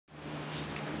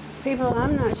People,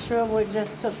 I'm not sure what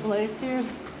just took place here.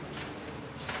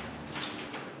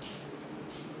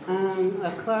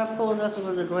 A car pulled up. It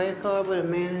was a gray car with a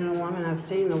man and a woman. I've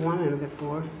seen the woman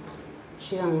before.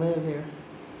 She don't live here.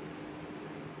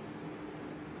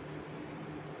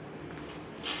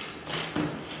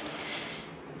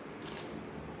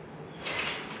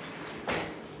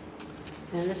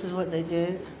 And this is what they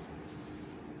did.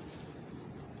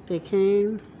 They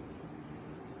came.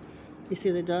 You see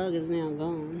the dog is now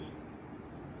gone.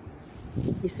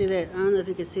 You see that? I don't know if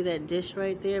you can see that dish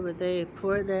right there, but they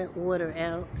poured that water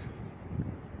out.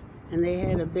 And they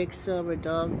had a big silver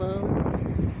dog bowl.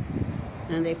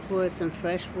 And they poured some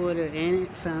fresh water in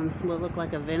it from what looked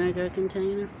like a vinegar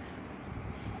container.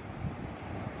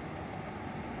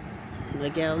 The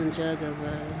gallon jug of,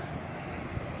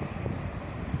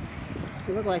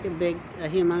 it looked like a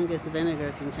humongous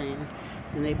vinegar container.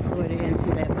 And they poured it into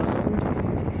that bowl.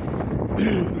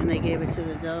 And they gave it to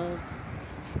the dog.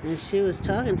 And she was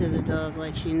talking to the dog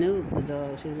like she knew the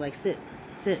dog. She was like, sit,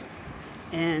 sit.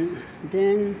 And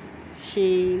then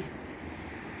she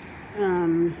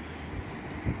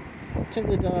took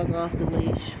the dog off the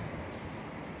leash.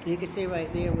 You can see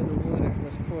right there where the water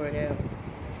was poured out.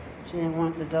 She didn't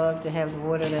want the dog to have the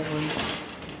water that was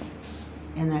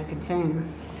in that container.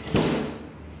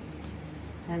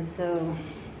 And so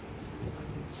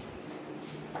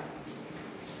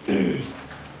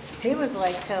he was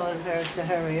like telling her to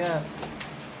hurry up.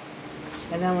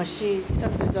 And then when she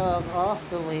took the dog off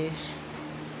the leash,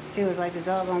 he was like, the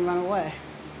dog gonna run away.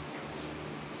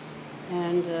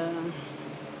 And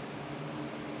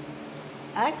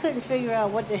I couldn't figure out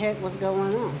what the heck was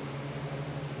going on.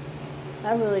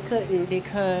 I really couldn't,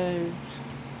 because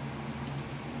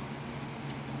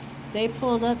they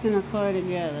pulled up in a car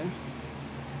together.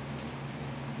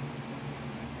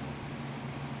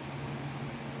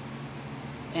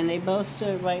 And they both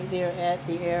stood right there at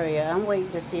the area. I'm waiting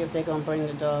to see if they're going to bring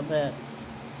the dog back.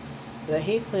 But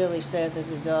he clearly said that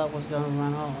the dog was going to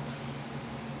run off.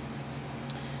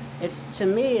 To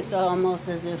me, it's almost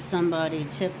as if somebody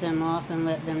tipped them off and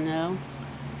let them know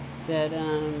that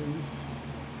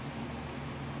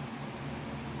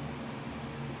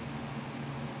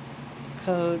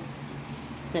code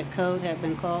had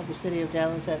been called. The city of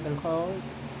Dallas had been called.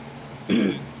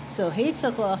 So he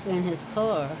took off in his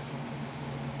car.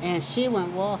 And she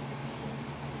went walking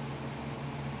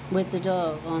with the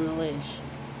dog on the leash.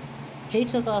 He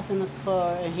took off in the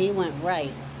car and he went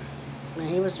right. And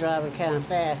he was driving kind of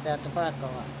fast out the parking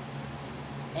lot.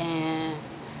 And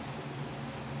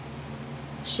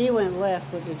she went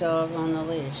left with the dog on the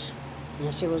leash.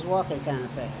 And she was walking kind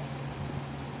of fast.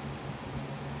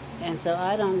 And so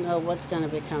I don't know what's going to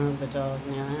become of the dog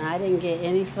now. And I didn't get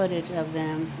any footage of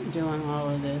them doing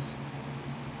all of this,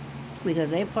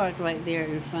 because they parked right there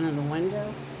in front of the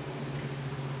window.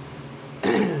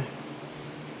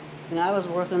 And I was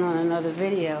working on another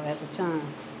video at the time.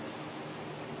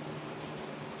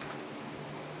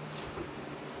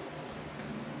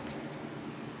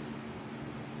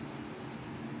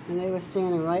 And they were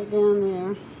standing right down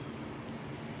there.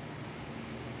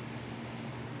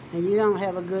 And you don't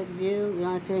have a good view. The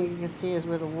only thing you can see is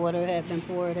where the water had been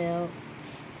poured out.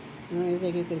 The only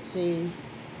thing you can see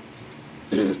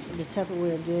the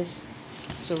Tupperware dish.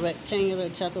 It's a rectangular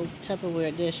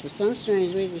Tupperware dish. For some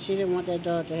strange reason, she didn't want that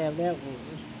dog to have that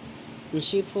water. And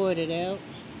she poured it out.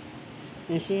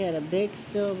 And she had a big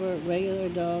silver regular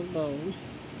dog bowl.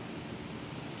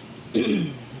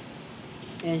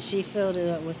 And she filled it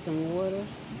up with some water.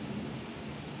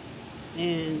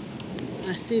 And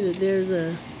I see that there's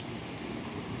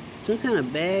some kind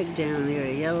of bag down there,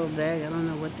 a yellow bag. I don't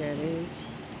know what that is.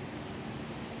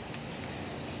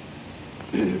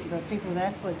 But people,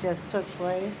 that's what just took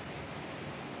place.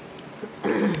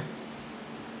 And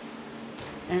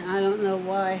I don't know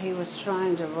why he was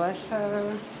trying to rush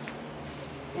her.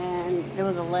 And it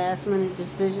was a last minute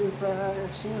decision for her.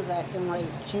 She was acting like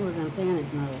she was in panic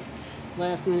mode.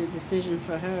 Last minute decision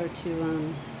for her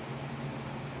to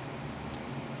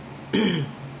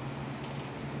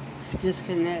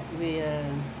disconnect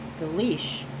the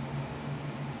leash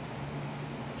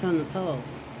from the pole,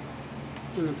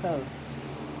 from the post.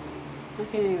 I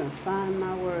can't even find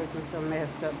my words. I'm so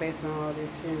messed up based on all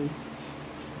these feelings.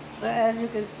 But as you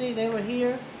can see, they were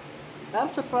here. I'm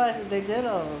surprised that they did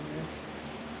all of this.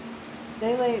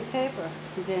 They laid paper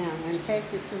down and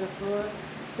taped it to the floor.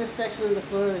 This section of the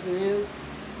floor is new.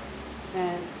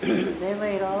 And they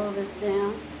laid all of this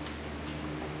down.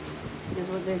 Is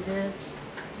what they did.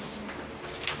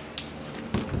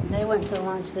 They went to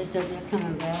lunch. They said they're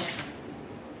coming back.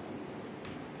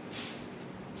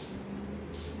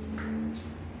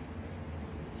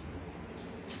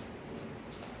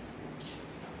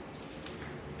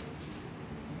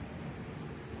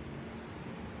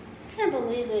 can't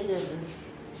believe they did this.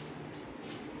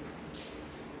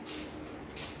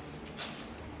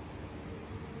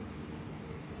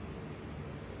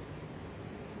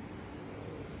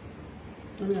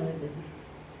 No, they didn't.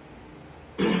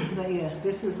 But yeah,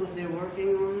 this is what they're working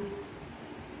on.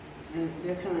 And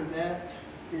they're coming back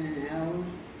in an hour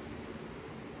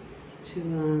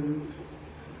to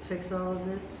fix all of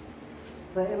this.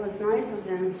 But it was nice of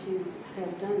them to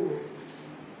have done that.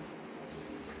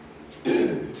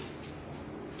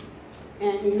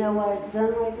 And you know why it's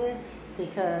done like this?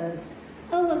 Because,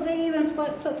 oh look, they even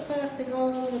put plastic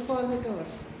all over the closet door.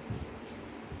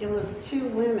 It was two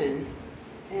women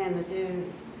and the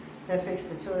dude that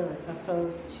fixed the toilet,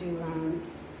 opposed to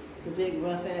the big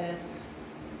rough ass,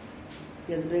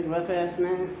 the big rough ass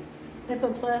man. They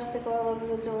put plastic all over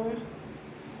the door.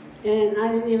 And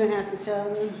I didn't even have to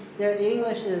tell them. Their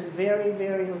English is very,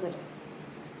 very little.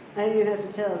 I didn't even have to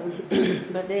tell them.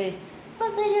 But they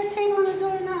got tape on the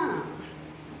doorknob.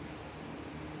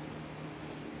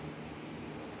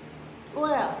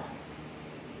 Well,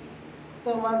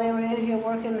 but while they were in here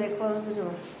working, they closed the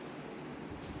door.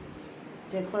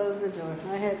 They closed the door.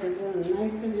 I had the room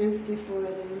nice and empty for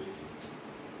them.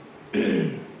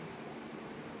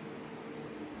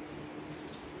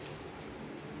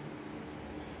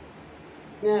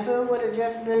 Now, if it would have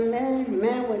just been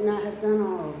men would not have done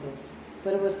all of this.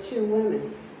 But it was two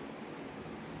women.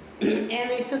 And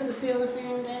they took the ceiling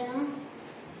fan down.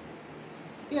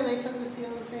 Yeah, they took the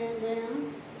ceiling fan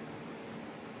down.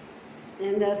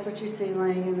 And that's what you see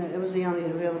laying in it. It was the only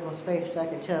available space I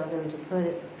could tell them to put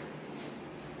it.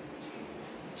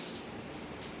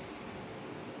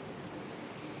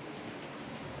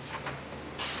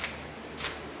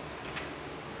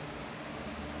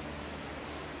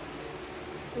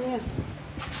 Yeah.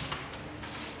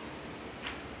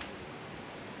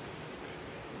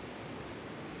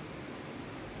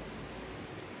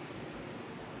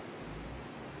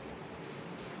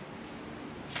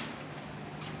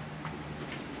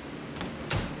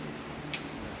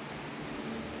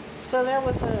 So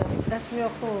that's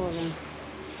real cool of them.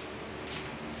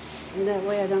 And that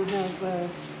way I don't have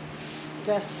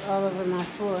dust all over my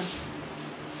floor,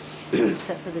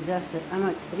 except for the dust that I'm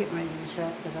not getting ready to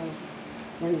shut because I was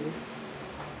in there.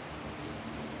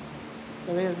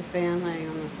 So there's a fan laying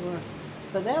on the floor.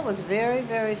 But that was very,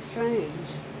 very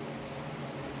strange.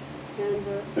 And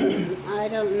I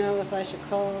don't know if I should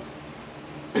call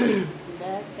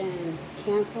back and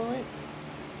cancel it.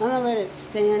 I'm going to let it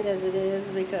stand as it is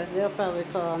because they'll probably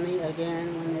call me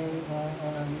again when they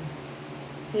are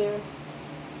here.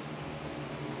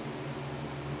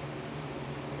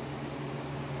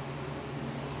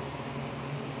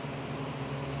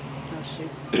 Oh,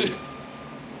 shoot.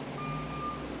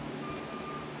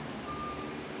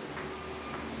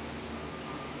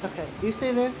 Okay, you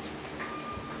see this?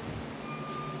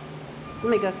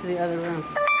 Let me go to the other room.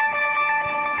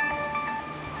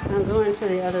 I'm going to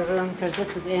the other room because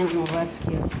this is animal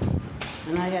rescue.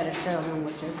 And I got to tell them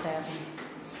what just happened.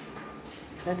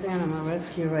 That's animal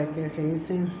rescue right there. Can you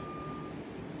see him?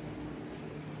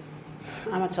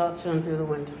 I'm going to talk to him through the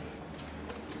window.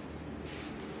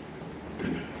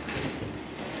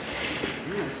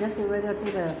 Just get right up to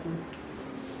the bathroom.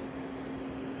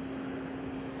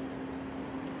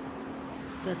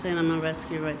 That's animal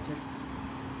rescue right there.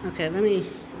 Okay, let me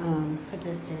put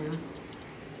this down.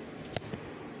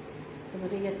 Because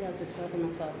if he gets out to talk, I'm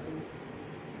going to talk to him.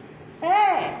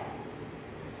 Hey!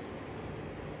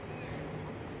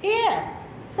 Yeah,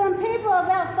 some people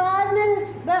about 5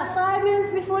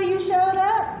 minutes before you showed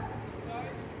up. Sorry?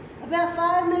 About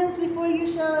 5 minutes before you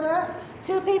showed up,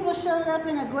 two people showed up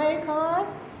in a gray car,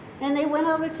 and they went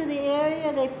over to the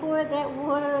area. They poured that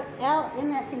water out in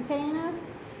that container,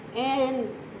 and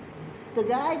the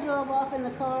guy drove off in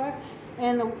the car,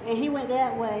 and he went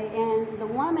that way, and the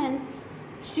woman,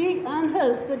 she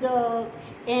unhooked the dog,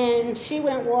 and she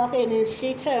went walking, and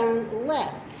she turned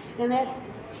left. And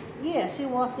she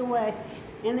walked away.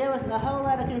 And there was a whole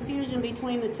lot of confusion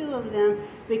between the two of them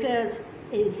because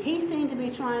he seemed to be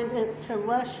trying to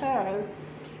rush her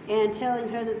and telling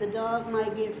her that the dog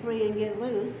might get free and get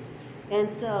loose. And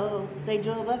so they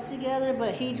drove up together,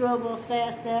 but he drove off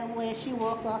fast that way. She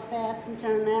walked off fast and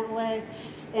turned that way.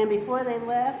 And before they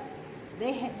left,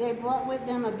 they brought with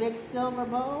them a big silver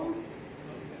bowl.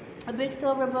 And they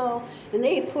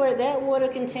poured that water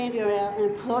container out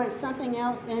and poured something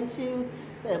else into,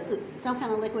 some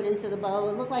kind of liquid into the bowl.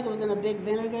 It looked like it was in a big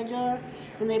vinegar jar.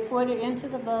 And they poured it into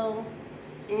the bowl.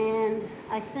 And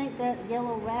I think that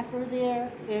yellow wrapper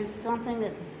there is something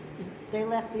that they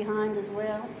left behind as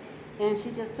well. And she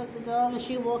just took the dog and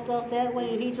she walked off that way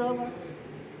and he drove her.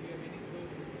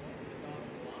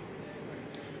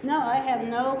 No, I have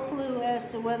no clue as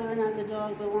to whether or not the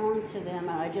dog belonged to them.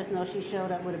 I just know she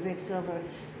showed up with a big silver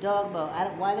dog bowl.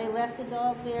 Why they left the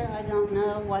dog there, I don't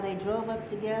know. Why they drove up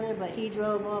together, but he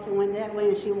drove off and went that way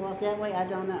and she walked that way, I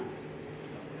don't know.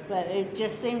 But it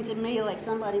just seemed to me like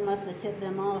somebody must have tipped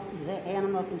them off that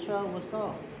animal control was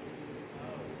called.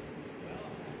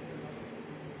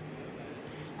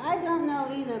 I don't know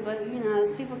either, but you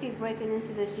know, people keep breaking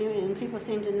into this unit and people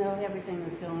seem to know everything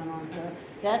that's going on. So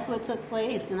that's what took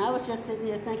place. And I was just sitting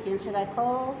there thinking, should I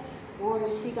call or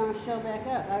is she going to show back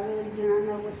up? I really do not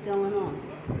know what's going on.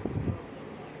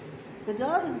 The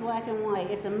dog is black and white.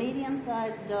 It's a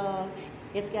medium-sized dog.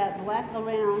 It's got black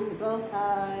around both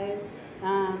eyes.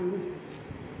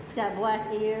 It's got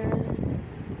black ears.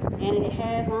 And it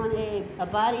had on a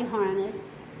body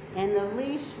harness. And the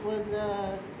leash was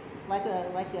like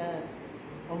a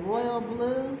royal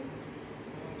blue.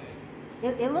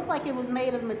 It looked like it was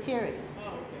made of material,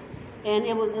 and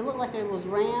it looked like it was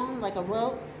round, like a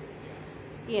rope.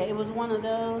 Yeah, it was one of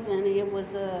those, and it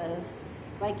was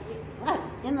like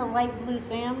in the light blue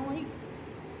family.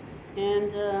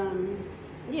 And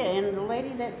yeah, and the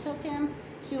lady that took him,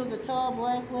 she was a tall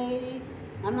black lady.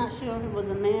 I'm not sure if it was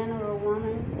a man or a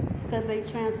woman. Could be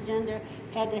transgender.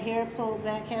 Had the hair pulled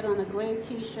back, had on a gray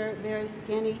t-shirt, very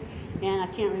skinny, and I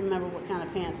can't remember what kind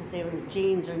of pants, if they were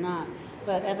jeans or not.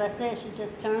 But as I said, she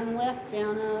just turned left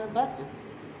down Buckland.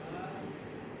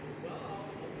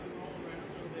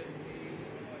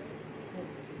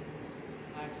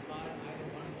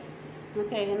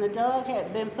 Okay, and the dog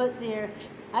had been put there.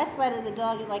 I spotted the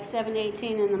dog at like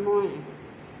 7:18 in the morning.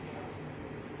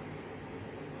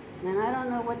 And I don't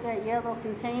know what that yellow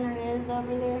container is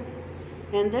over there.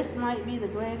 And this might be the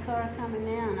gray car coming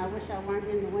down. I wish I weren't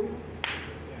in the window.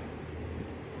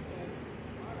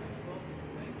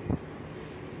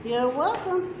 You're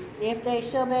welcome. If they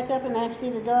show back up and I see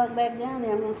the dog back down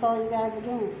there, I'm going to call you guys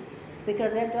again.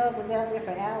 Because that dog was out there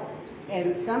for hours.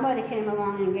 And somebody came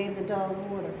along and gave the dog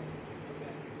water.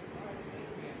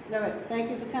 All right, thank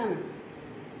you for coming.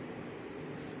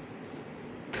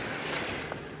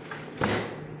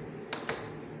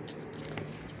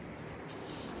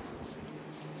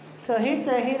 So he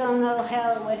said he don't know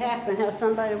how it would happen, how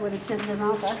somebody would have tipped him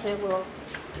off. I said, well,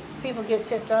 people get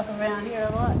tipped off around here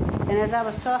a lot. And as I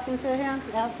was talking to him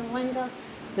out the window,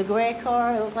 the gray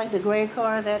car, it looked like the gray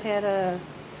car that had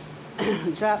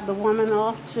dropped the woman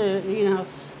off to, you know,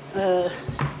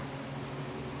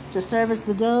 to service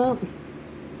the dog.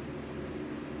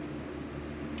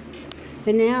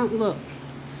 And now, look.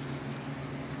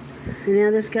 And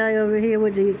now this guy over here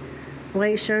with the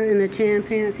white shirt and the tan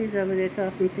pants, he's over there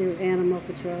talking to animal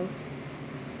control.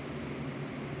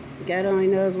 God only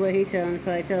knows what he's telling him.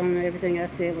 Probably telling him everything I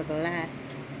said was a lie.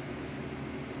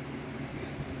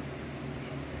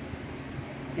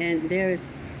 And there is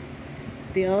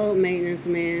the old maintenance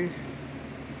man,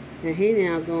 and he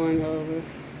now going over.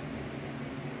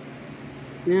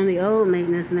 Now the old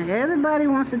maintenance man. Everybody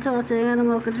wants to talk to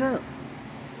animal control.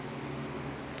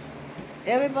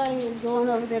 Everybody is going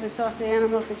over there to talk to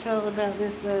animal control about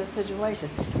this situation.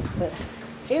 But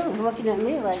he was looking at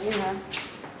me like, you know,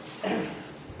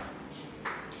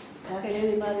 how can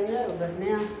anybody know? But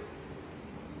now,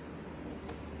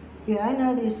 yeah, I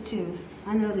know these two.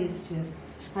 I know these two.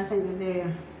 I think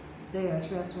that they are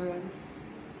trustworthy.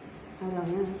 I don't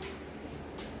know.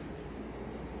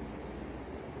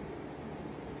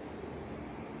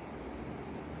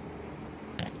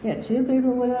 Yeah, two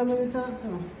people went over to talk to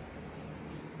him.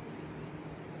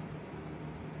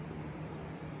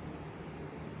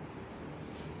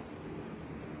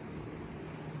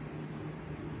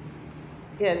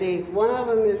 Yeah, one of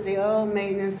them is the old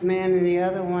maintenance man, and the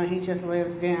other one, he just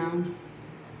lives down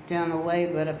the way.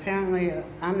 But apparently,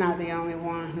 I'm not the only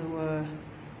one who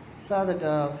saw the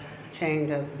dog chained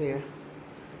up there.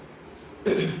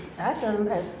 I told him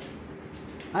that.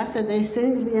 I said they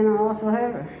seem to be in an awful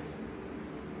hurry.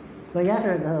 Well, y'all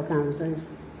heard the whole conversation.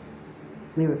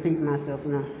 Me repeating myself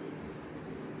now.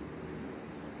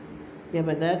 Yeah,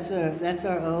 but that's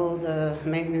our old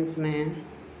maintenance man.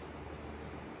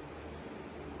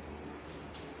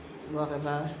 Walking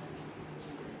by.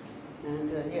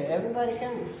 And yeah, everybody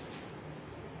came.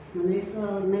 When they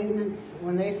saw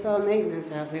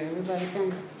maintenance out there, everybody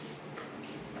came.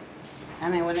 I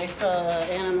mean, when they saw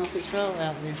animal control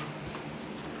out there,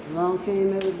 along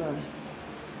came everybody.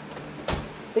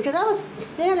 Because I was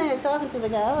standing there talking to the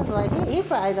guy, I was like, he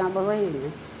probably don't believe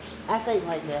me. I think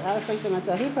like that. I was thinking to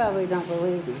myself, he probably don't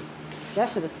believe me. Y'all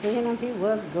should have seen him. He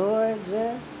was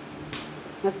gorgeous.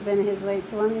 Must have been in his late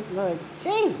 20s. Lord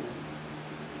Jesus.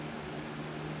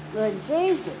 Lord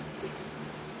Jesus.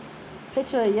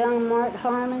 Picture of young Mark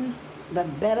Harmon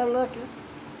but better looking.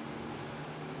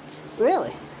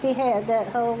 Really, he had that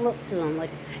whole look to him,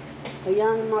 like a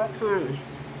young Mark Harmon.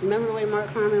 Remember the way Mark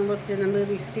Harmon looked in the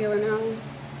movie Stealing Home?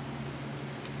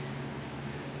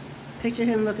 Picture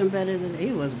him looking better than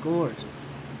he was gorgeous.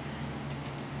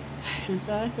 And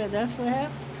so I said, that's what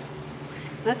happened.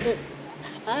 I said,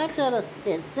 I told her,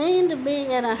 it seemed to be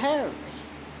in a hurry.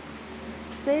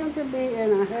 Seemed to be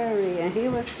in a hurry. And he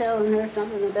was telling her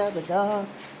something about the dog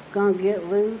gonna get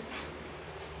loose.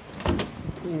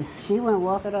 And she went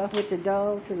walking off with the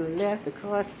dog to the left. The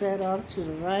car sped off to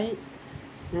the right.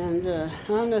 And I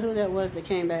don't know who that was that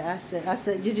came back. I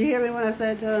said, did you hear me when I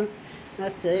said to him? I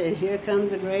said, here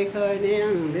comes a gray car now.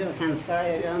 And Bill kind of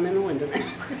sorry I'm in the window now.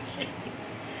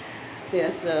 Yeah,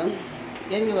 so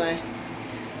anyway,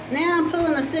 now I'm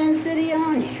pulling a Sin City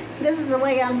on you. This is the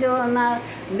way I'm doing my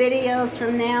videos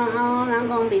from now on. I'm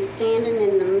going to be standing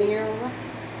in the mirror.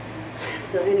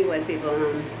 So anyway, people,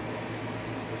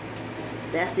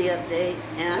 that's the update.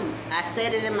 And I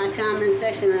said it in my comment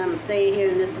section, and I'm going to say it here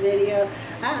in this video.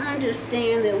 I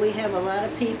understand that we have a lot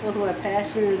of people who are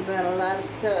passionate about a lot of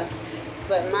stuff,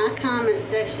 but my comment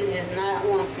section is not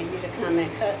one for you to come in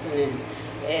cussing in.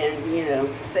 And, you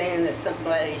know, saying that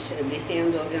somebody should be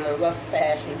handled in a rough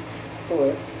fashion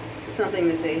for something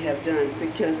that they have done,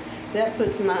 because that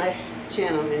puts my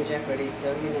channel in jeopardy.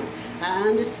 So, you know, I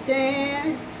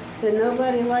understand that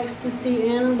nobody likes to see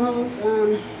animals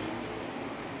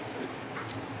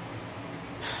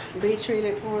be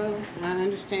treated poorly. I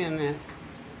understand that.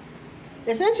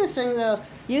 It's interesting, though.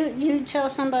 You tell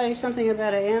somebody something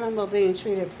about an animal being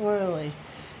treated poorly,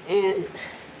 and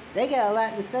they got a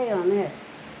lot to say on that.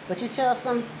 But you tell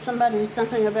somebody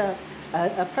something about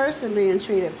a person being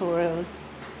treated poorly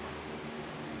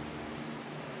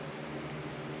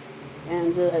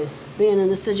and being in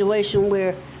a situation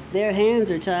where their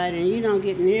hands are tied and you don't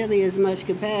get nearly as much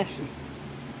compassion.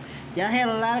 Y'all had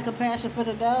a lot of compassion for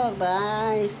the dog, but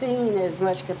I ain't seen as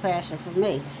much compassion for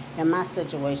me in my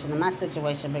situation. And my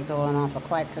situation been going on for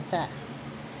quite some time.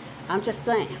 I'm just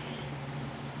saying.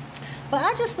 But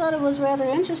I just thought it was rather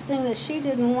interesting that she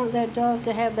didn't want that dog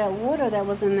to have that water that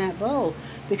was in that bowl,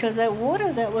 because that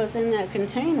water that was in that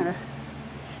container,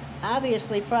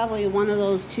 obviously probably one of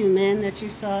those two men that you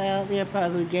saw out there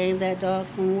probably gave that dog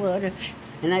some water,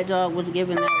 and that dog was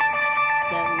given that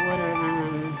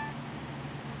water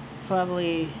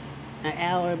probably an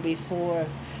hour before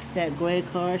that gray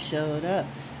car showed up.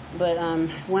 But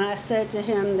when I said to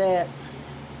him that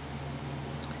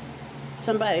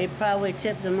somebody probably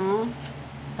tipped him off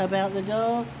about the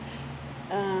dog,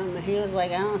 he was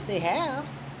like, I don't see how.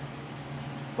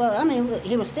 Well, I mean,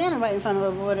 he was standing right in front of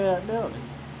a boarded up building.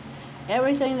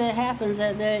 Everything that happens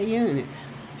at that unit,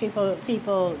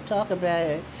 people talk about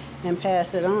it and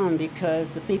pass it on,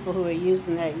 because the people who are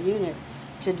using that unit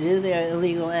to do their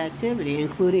illegal activity,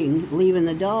 including leaving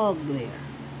the dog there,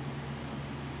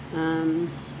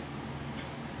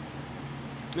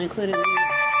 including,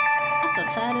 I'm so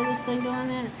tired of this thing doing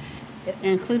that,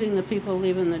 including the people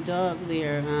leaving the dog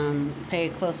there,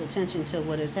 paid close attention to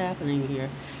what is happening here.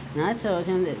 And I told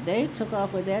him that they took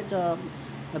off with that dog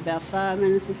about 5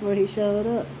 minutes before he showed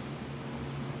up.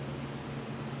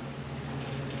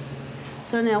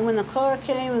 So now when the car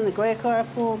came and the gray car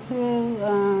pulled through,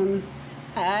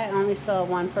 I only saw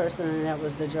one person, and that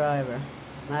was the driver.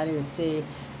 I didn't see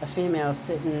a female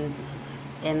sitting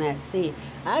in that seat.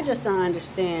 I just don't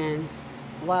understand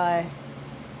why.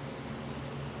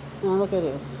 Now look at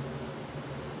this.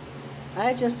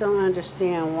 I just don't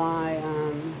understand why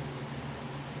I'm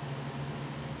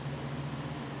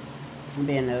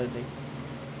being nosy.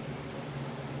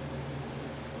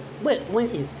 But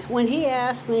when he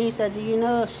asked me, he said, do you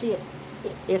know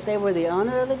if they were the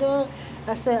owner of the dog?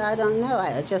 I said, I don't know.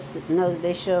 I just know that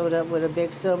they showed up with a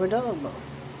big silver dog bowl.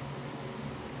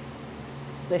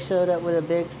 They showed up with a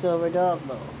big silver dog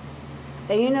bowl.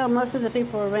 And you know, most of the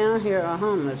people around here are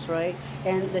homeless, right?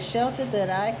 And the shelter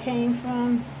that I came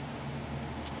from,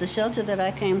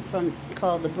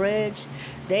 called The Bridge,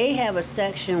 they have a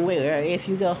section where if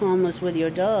you go homeless with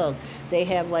your dog, they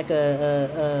have like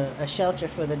a shelter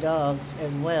for the dogs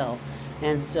as well.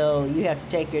 And so you have to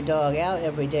take your dog out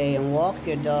every day and walk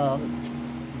your dog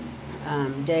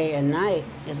day and night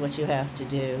is what you have to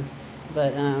do.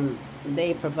 But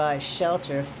they provide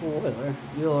shelter for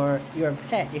your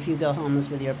pet if you go homeless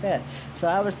with your pet. So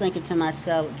I was thinking to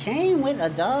myself, came with a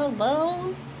dog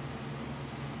bowl?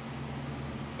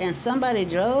 And somebody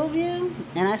drove you?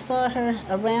 And I saw her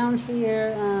around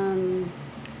here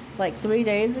like 3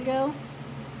 days ago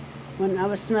when I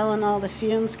was smelling all the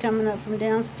fumes coming up from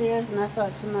downstairs, and I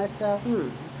thought to myself,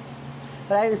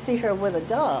 But I didn't see her with a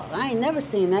dog. I ain't never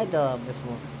seen that dog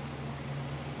before.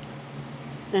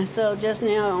 And so just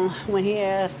now, when he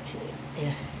asked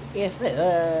if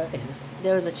there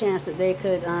was a chance that they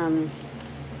could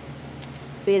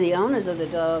be the owners of the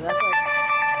dog,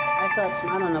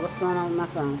 I don't know what's going on with my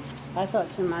phone. I thought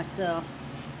to myself,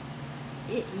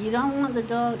 you don't want the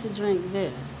dog to drink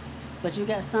this, but you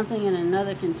got something in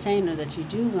another container that you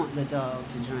do want the dog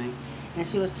to drink. And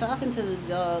she was talking to the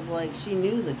dog like she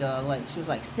knew the dog. Like she was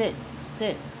like, sit,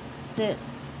 sit, sit.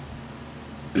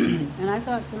 And I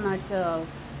thought to myself,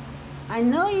 I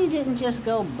know you didn't just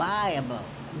go buy a bowl.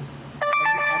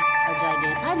 A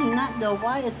gigantic. I do not know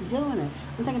why it's doing it.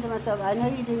 I'm thinking to myself, I know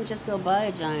you didn't just go buy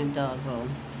a giant dog bowl.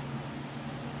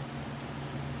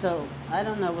 So I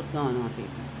don't know what's going on, people.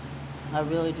 I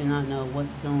really do not know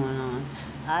what's going on.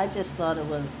 I just thought it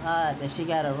was odd that she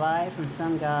got a ride from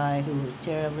some guy who was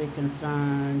terribly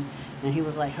concerned, and he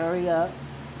was like, hurry up,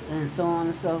 and so on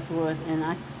and so forth. And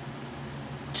I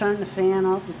turned the fan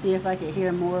off to see if I could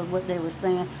hear more of what they were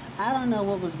saying. I don't know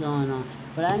what was going on,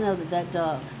 but I know that that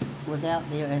dog was out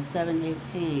there at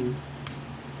 7:18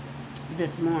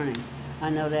 this morning. I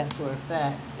know that for a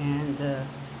fact. And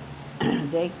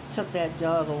they took that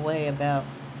dog away about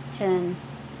 10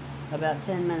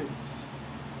 minutes,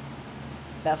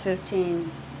 about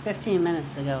 15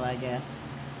 minutes ago, I guess.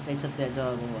 They took that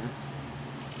dog away.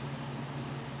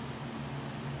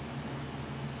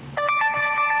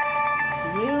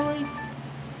 Really?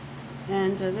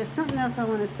 And there's something else I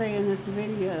want to say in this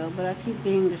video, but I keep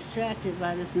being distracted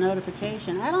by this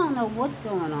notification. I don't know what's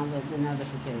going on with the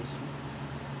notification.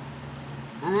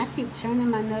 And I keep turning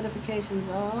my notifications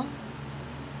off.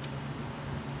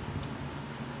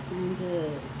 And,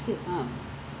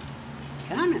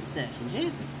 comment section,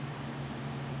 Jesus.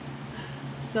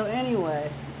 So anyway,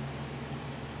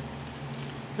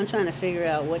 I'm trying to figure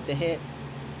out what to hit.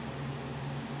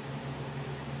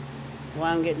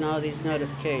 Why I'm getting all these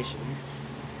notifications.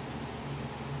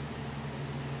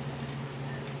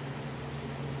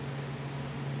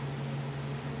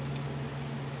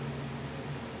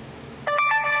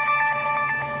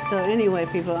 So anyway,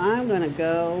 people, I'm going to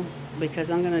go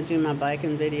because I'm going to do my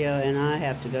biking video and I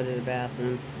have to go to the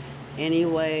bathroom.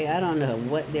 Anyway, I don't know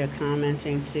what they're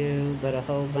commenting to, but a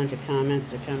whole bunch of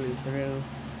comments are coming through.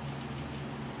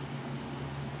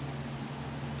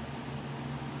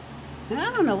 And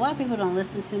I don't know why people don't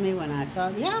listen to me when I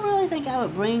talk. Y'all really think I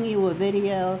would bring you a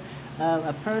video of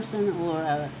a person or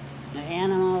an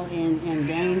animal in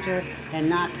danger and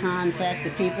not contact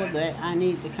the people that I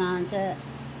need to contact?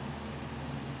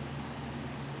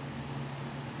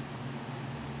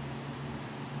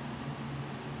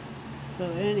 So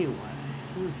anyway,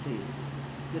 let's see.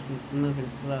 This is moving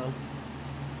slow.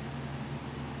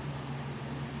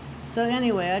 So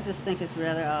anyway, I just think it's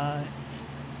rather odd.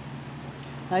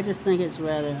 I just think it's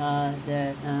rather odd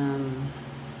that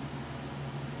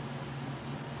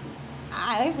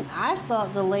I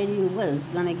thought the lady was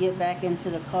gonna get back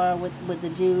into the car with the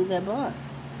dude that bought it.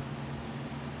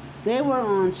 They were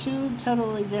on two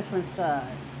totally different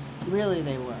sides. Really,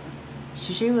 they were.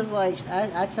 She was like,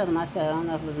 I told him, I said, I don't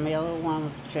know if it was male or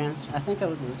woman, I think it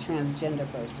was a transgender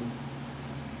person.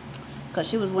 Because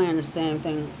she was wearing the same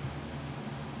thing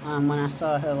when I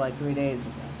saw her like 3 days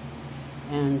ago.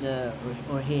 And,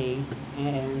 or he.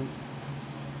 And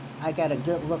I got a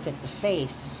good look at the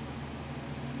face.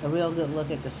 A real good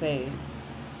look at the face.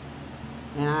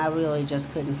 And I really just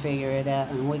couldn't figure it out.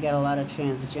 And we got a lot of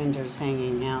transgenders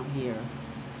hanging out here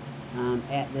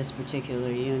at this particular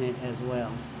unit as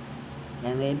well.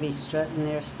 And they'd be strutting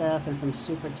their stuff in some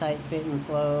super tight-fitting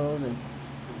clothes and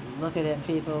looking at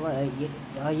people like,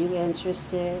 are you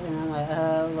interested? And I'm like,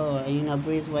 oh, Lord. You know,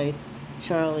 Breezeway,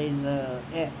 Charlie's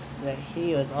ex that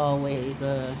he was always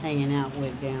hanging out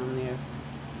with down there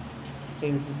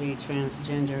seems to be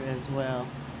transgender as well.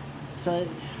 So,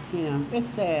 you know, it's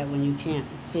sad when you can't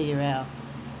figure out.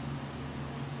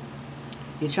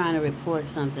 You're trying to report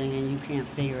something and you can't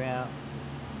figure out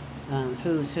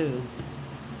who's who.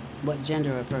 What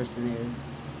gender a person is,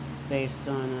 based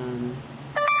on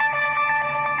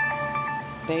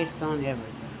everything.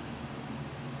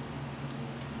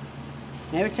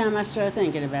 And every time I start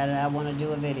thinking about it, I want to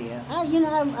do a video. You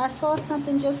know, I saw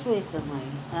something just recently.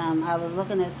 I was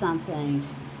looking at something,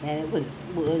 and it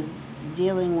was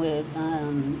dealing with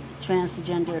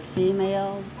transgender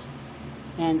females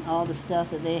and all the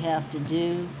stuff that they have to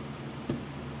do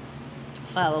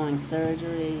following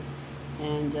surgery.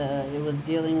 And it was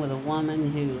dealing with a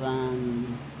woman who,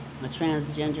 a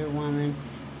transgender woman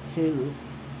who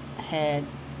had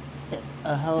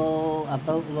a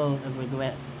boatload of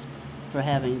regrets for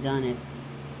having done it.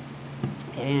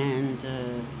 And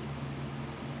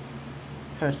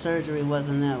her surgery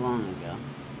wasn't that long ago.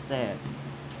 Sad.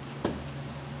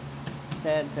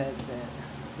 Sad, sad, sad.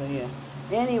 But yeah.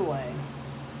 Anyway.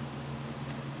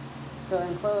 So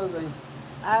in closing,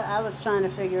 I was trying to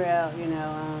figure out,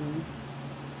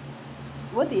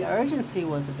 what the urgency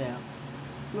was about.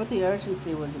 What the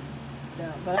urgency was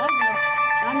about. But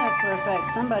I know for a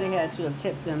fact somebody had to have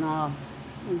tipped them off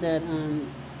that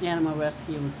animal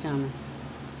rescue was coming.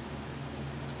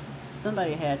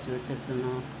 Somebody had to have tipped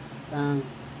them off.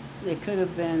 It could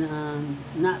have been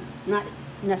not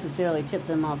necessarily tipped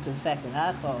them off to the fact that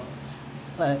I called,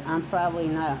 but I'm probably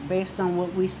not. Based on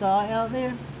what we saw out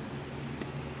there,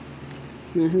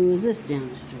 now who is this down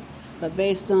the street? But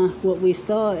based on what we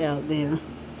saw out there,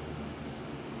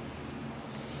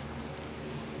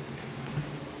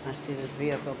 I see this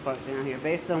vehicle parked down here.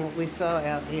 Based on what we saw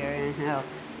out here and how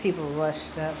people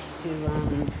rushed up to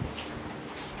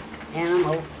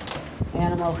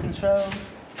animal control,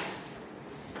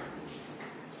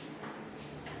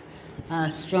 I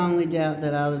strongly doubt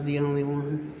that I was the only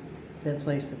one that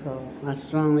placed the call. I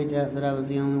strongly doubt that I was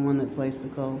the only one that placed the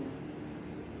call.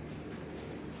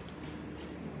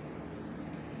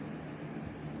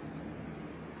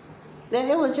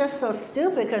 It was just so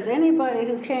stupid because anybody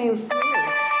who came through,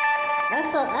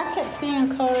 I kept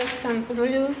seeing cars come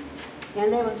through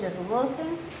and they was just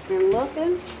looking and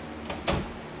looking.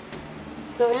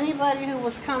 So anybody who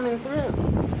was coming through,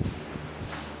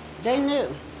 they knew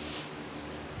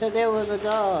that there was a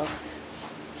dog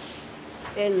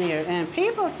in there. And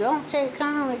people don't take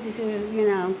kindly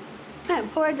to,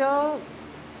 that poor dog.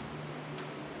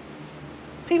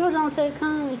 People don't take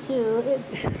kindly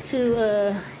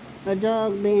to a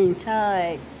dog being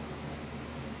tied.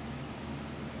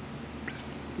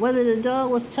 Whether the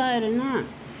dog was tied or not.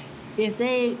 If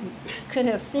they could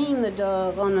have seen the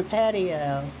dog on the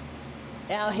patio,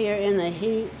 out here in the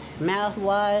heat, mouth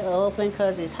wide open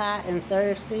because he's hot and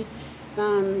thirsty,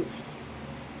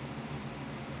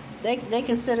 they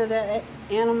consider that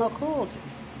animal cruelty.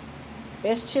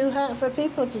 It's too hot for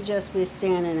people to just be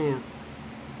standing out.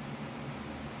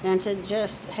 And to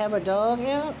just have a dog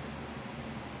out?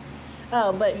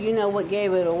 Oh, but you know what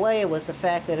gave it away was the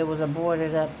fact that it was a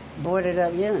boarded up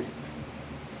unit.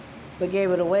 What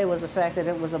gave it away was the fact that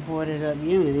it was a boarded up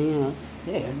unit.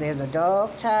 There's a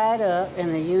dog tied up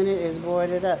and the unit is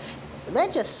boarded up.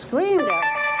 That just screamed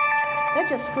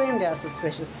out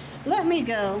suspicious. Let me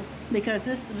go because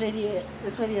this video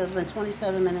has been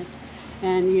 27 minutes,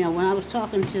 and when I was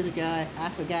talking to the guy, I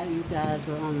forgot you guys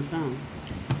were on the phone.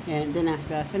 And then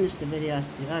after I finished the video, I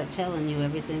started telling you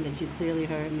everything that you clearly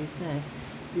heard me say.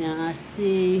 Now I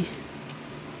see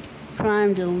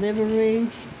Prime Delivery,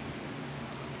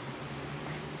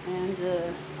 and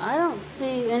I don't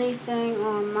see anything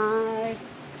on my.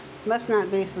 Must not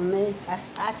be for me. I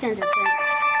tend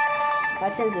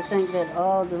to think that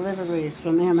all deliveries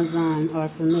from Amazon are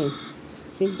for me.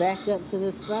 He's backed up to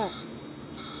this spot,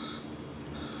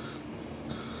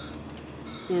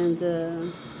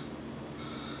 and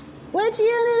what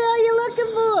unit are you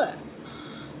looking for?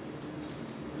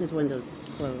 His window's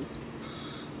closed.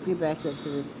 He backed up to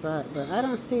this spot, but I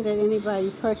don't see that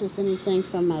anybody purchased anything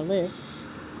from my list.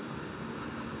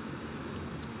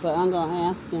 But I'm going to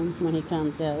ask him when he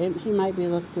comes out. He might be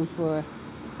looking for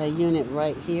a unit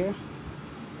right here.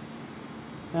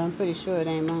 But I'm pretty sure it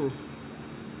ain't mine.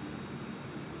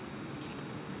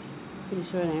 Pretty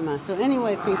sure it ain't mine. So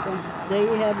anyway, people, there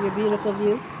you have your beautiful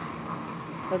view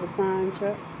of the Prime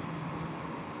truck.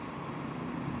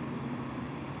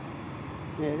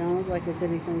 Yeah, it don't look like it's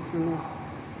anything for me.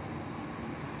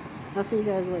 I'll see you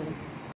guys later.